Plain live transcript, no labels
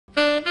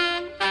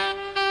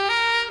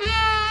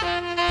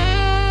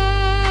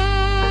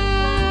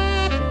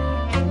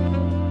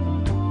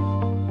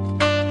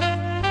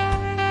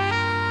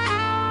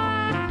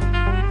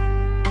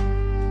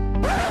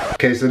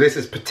Okay, so this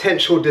is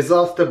potential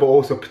disaster, but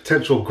also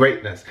potential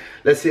greatness.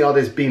 Let's see how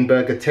this bean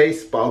burger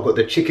tastes, but I've got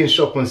the chicken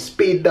shop on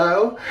speed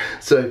dial.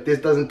 So if this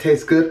doesn't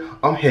taste good,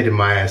 I'm heading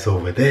my ass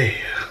over there.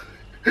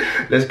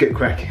 Let's get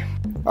cracking.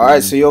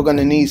 Alright, so you're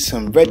gonna need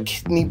some red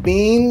kidney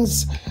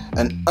beans,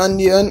 an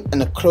onion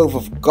and a clove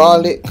of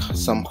garlic,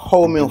 some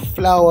wholemeal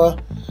flour,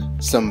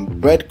 some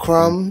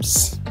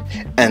breadcrumbs,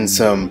 and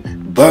some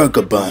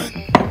burger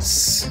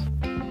buns.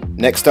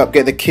 Next up,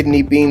 get the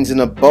kidney beans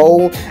in a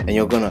bowl and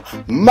you're gonna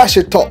mash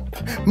it up,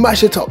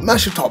 mash it up,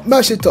 mash it up,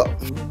 mash it up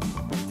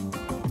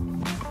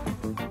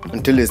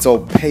until it's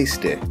all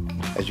pasty,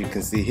 as you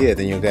can see here.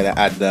 Then you're gonna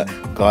add the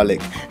garlic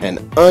and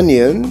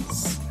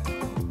onions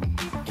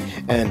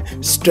and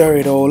stir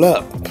it all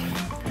up.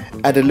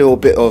 Add a little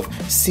bit of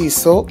sea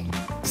salt,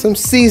 some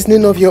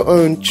seasoning of your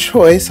own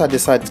choice. I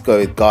decided to go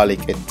with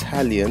garlic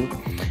Italian,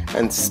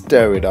 and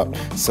stir it up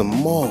some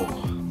more.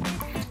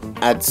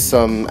 Add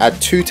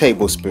 2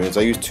 tablespoons.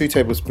 I used 2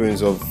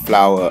 tablespoons of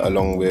flour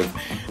along with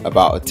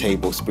about 1.5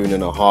 tablespoons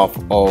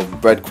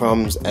of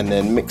breadcrumbs, and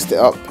then mixed it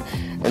up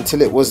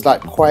until it was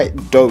like quite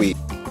doughy.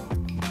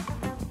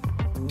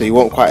 So you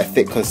want quite a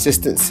thick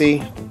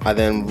consistency. I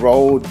then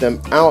rolled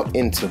them out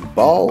into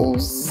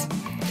bowls,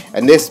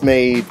 and this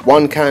made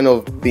 1 can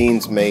of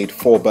beans made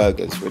 4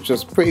 burgers, which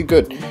was pretty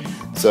good.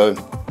 So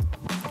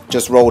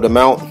just rolled them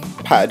out,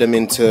 patted them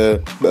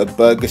into a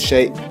burger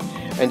shape,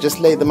 and just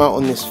laid them out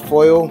on this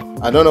foil.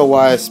 I don't know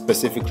why I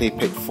specifically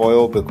picked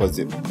foil, because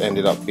it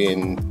ended up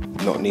being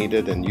not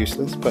needed and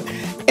useless. But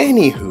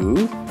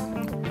anywho,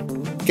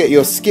 get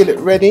your skillet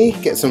ready,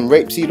 get some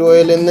rapeseed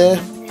oil in there,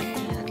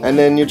 and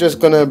then you're just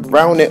gonna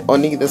brown it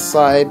on either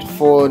side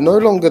for no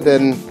longer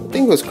than, I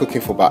think it was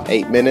cooking for about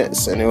 8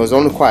 minutes, and it was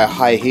on quite a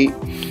high heat.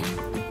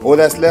 All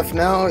that's left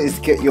now is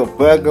get your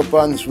burger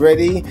buns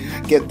ready,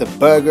 get the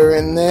burger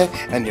in there,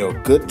 and you're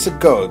good to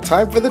go.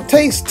 Time for the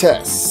taste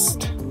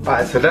test.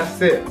 Alright, so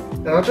that's it.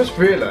 And I just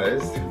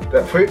realised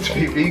that for it to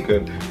be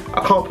vegan,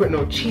 I can't put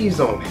no cheese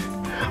on it.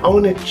 I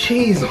want a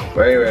cheese on it.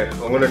 But anyway,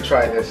 I'm gonna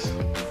try this.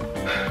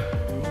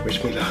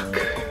 Wish me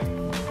luck.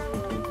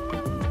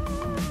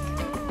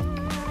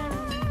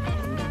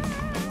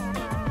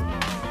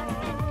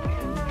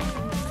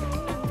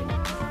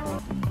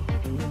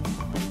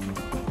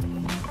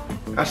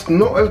 That's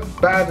not as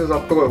bad as I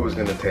thought it was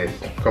gonna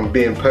taste. If I'm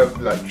being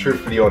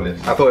truthfully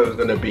honest. I thought it was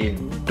gonna be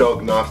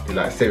dog nasty.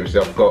 Like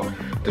seriously, I've got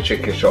the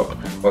chicken shop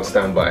on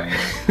standby.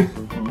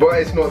 But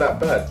it's not that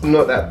bad. It's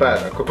not that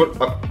bad. I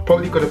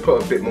probably could have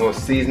put a bit more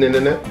seasoning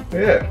in it.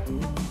 Yeah.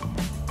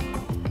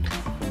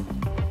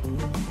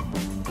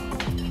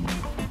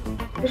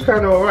 It's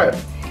kind of alright.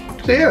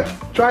 So yeah,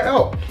 try it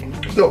out.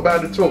 It's not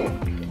bad at all.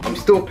 I'm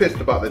still pissed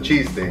about the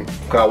cheese thing,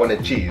 because I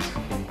wanted cheese.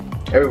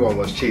 Everyone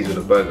wants cheese with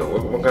a burger.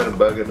 What kind of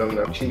burger doesn't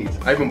have cheese?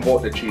 I even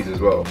bought the cheese as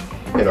well.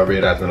 You know, I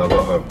realised when I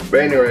got home.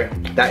 But anyway,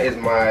 that is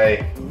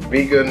my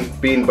vegan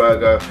bean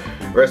burger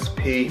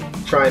recipe.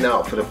 Trying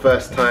out for the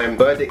first time.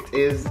 Verdict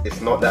is, it's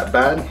not that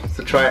bad.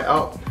 So try it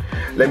out.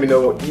 Let me know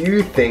what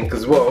you think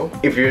as well.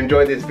 If you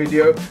enjoyed this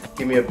video,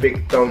 give me a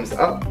big thumbs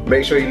up.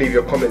 Make sure you leave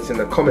your comments in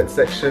the comment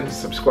section.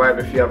 Subscribe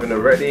if you haven't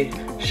already.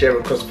 Share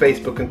across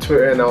Facebook and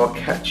Twitter, and I'll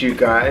catch you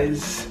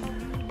guys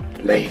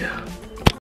later.